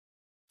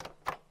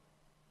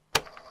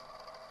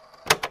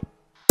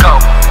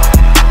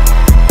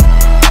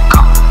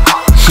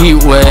Heat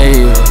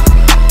wave,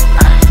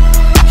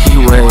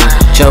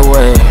 jet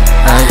wave,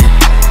 ayy.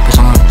 Bitch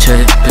on a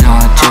jet, bitch,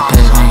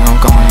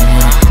 I'm going in.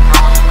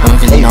 I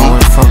don't even know where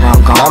the fuck I'm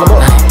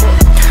going, ayy.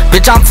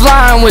 Bitch, I'm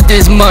flying with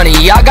this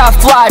money, I got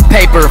fly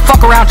paper.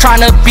 Fuck around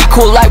trying to be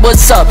cool like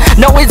what's up?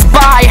 No, it's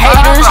bye,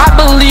 haters. I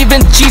believe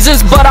in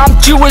Jesus, but I'm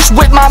Jewish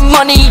with my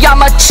money,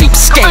 I'm a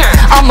cheapskate.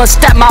 I'ma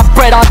stack my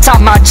bread on top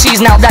of my cheese,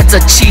 now that's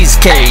a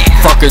cheesecake.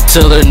 Fuck her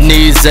till her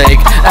knees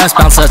ache, ass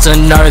bounce, that's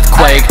an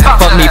earthquake.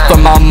 Fuck me for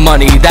my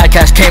money, that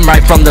cash came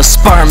right from the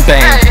sperm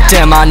bank.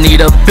 Damn, I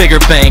need a bigger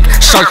bank,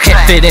 shark can't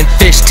fit in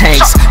fish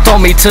tanks. Throw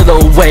me to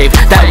the wave,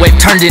 that wave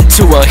turned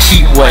into a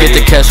heat wave.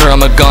 Get the cash or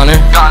I'm a gunner,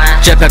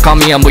 jetpack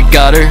on me, I'm with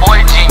gutter.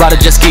 Ride a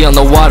jet ski on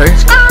the water,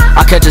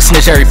 I catch a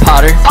snitch, Harry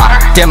Potter.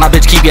 Damn, my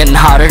bitch keep getting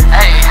hotter,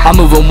 I'm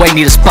moving weight,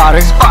 need a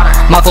spotter.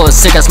 My flow is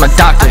sick, that's my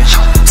doctor.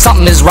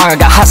 Something is wrong, I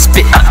got hot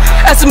spit.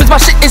 Estimates, my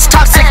shit is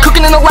toxic.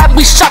 Cooking in the lab,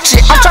 we shock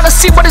shit. I'm trying to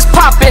see what is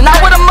poppin'. I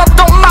with 'em up,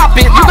 don't mop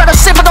it. You gotta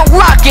save it, don't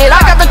lock it. I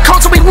got the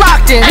code, so we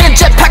locked in. Me and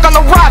jetpack on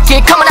the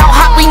rocket, coming out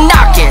hot, we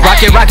knockin'.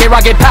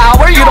 Rocket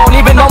power, you don't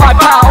even know my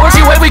powers.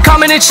 See, way we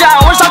coming in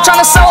showers, I'm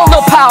trying to sell no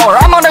power.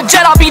 I'm on a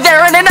jet, I'll be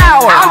there in an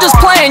hour. I'm just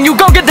playing, you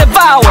gon' get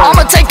devoured.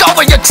 I'ma take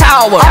over your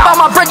tower. I buy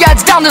my bread, yeah,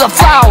 it's down to the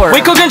flour.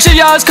 We cooking shit,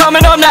 yeah, it's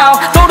coming up now.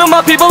 Throw them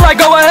up, people like,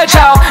 go ahead,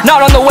 chow.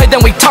 Not on the way,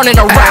 then we turn it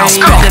around.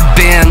 Spin the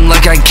band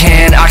like I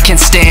can't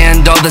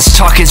stand all this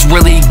talk, is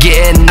really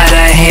getting out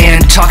of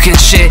hand. Talking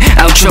shit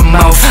out your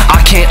mouth,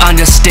 I can't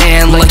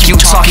understand. Like you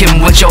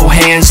talking with your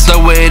hands,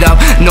 throw it up.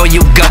 Know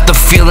you got the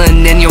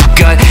feeling in your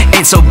gut,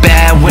 ain't so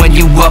bad when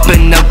you up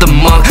and out the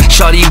mug.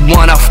 Shawty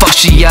wanna fuck,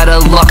 she out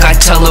of luck, I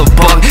tell her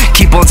bug.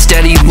 Keep on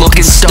steady,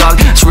 looking stuck.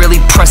 It's really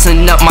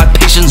pressing up, my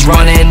patience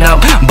running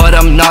up. But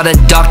I'm not a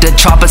doctor,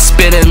 chopper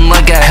spitting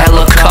like a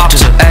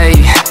helicopter.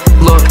 Ayy,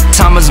 look,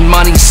 time is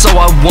money, so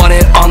I want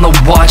it on the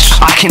watch.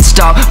 I can't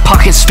stop,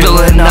 pockets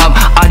filling up.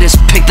 I just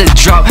picked the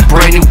drop,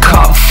 brand new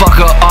cop. Fuck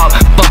her up,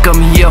 fuck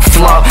 'em, yeah,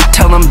 flop.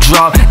 Tell them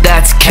drop,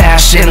 that's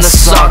cash in the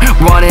sock.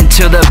 Run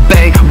into the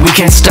bank, we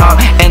can't stop.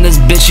 And this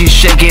bitch, she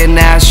shaking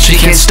ass, she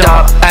can't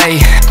stop.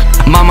 Ayy,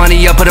 my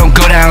money up, but don't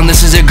go down.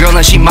 This is a girl,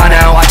 now she mine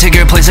now. I take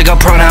her place like a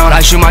pronoun,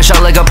 I shoot my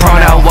shot like a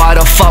pronoun. Why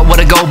the fuck would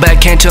I go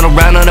back? Can't turn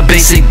around on a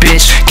basic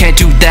bitch, can't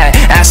do that.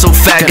 Ass so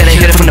fat, gotta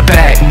hit it from the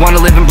back. Wanna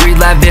live and breathe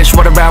lavish,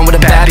 what around with a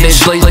bad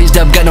bitch. Blazed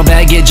up, got no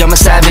baggage, I'm a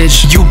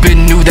savage. You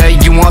been knew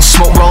that you want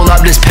smoke, roll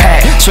up this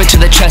pack. Straight to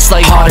the chest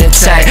like heart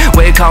attack.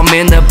 Wake come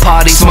in the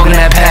party, smoking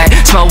that pack.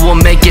 Smell will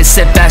make it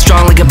sit back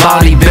strong like a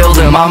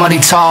bodybuilder. My money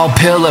tall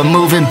pillar,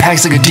 moving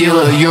packs like a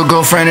dealer. Your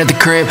girlfriend at the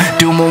crib,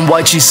 doing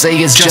what you say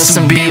is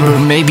Justin Bieber,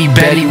 maybe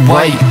Betty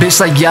White. Bitch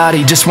like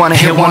Yachty, just wanna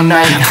hit one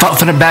night. Fuck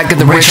from the back of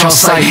the rich on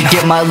sight.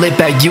 Get my lip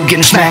back, you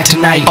getting smacked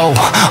tonight. Oh,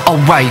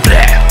 alright.